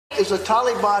Is a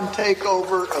Taliban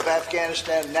takeover of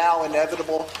Afghanistan now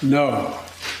inevitable? No,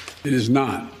 it is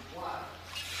not.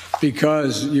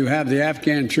 Because you have the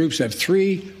Afghan troops have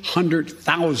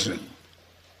 300,000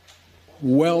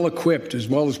 well-equipped, as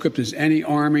well-equipped as any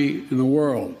army in the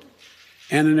world,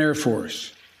 and an air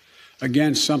force,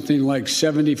 against something like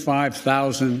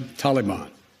 75,000 Taliban.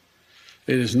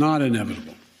 It is not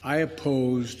inevitable. I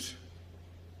opposed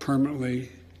permanently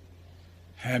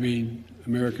having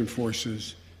American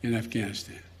forces in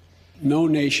Afghanistan. No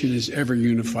nation has ever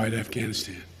unified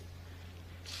Afghanistan.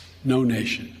 No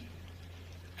nation.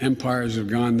 Empires have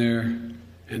gone there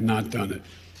and not done it.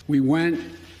 We went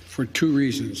for two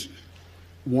reasons.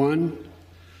 One,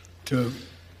 to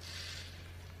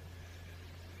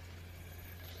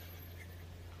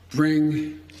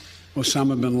bring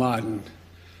Osama bin Laden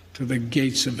to the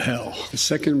gates of hell. The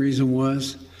second reason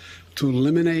was to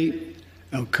eliminate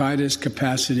al-Qaeda's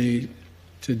capacity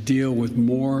to deal with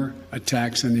more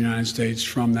attacks in the United States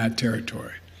from that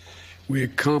territory. We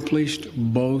accomplished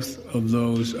both of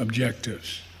those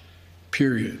objectives,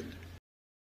 period.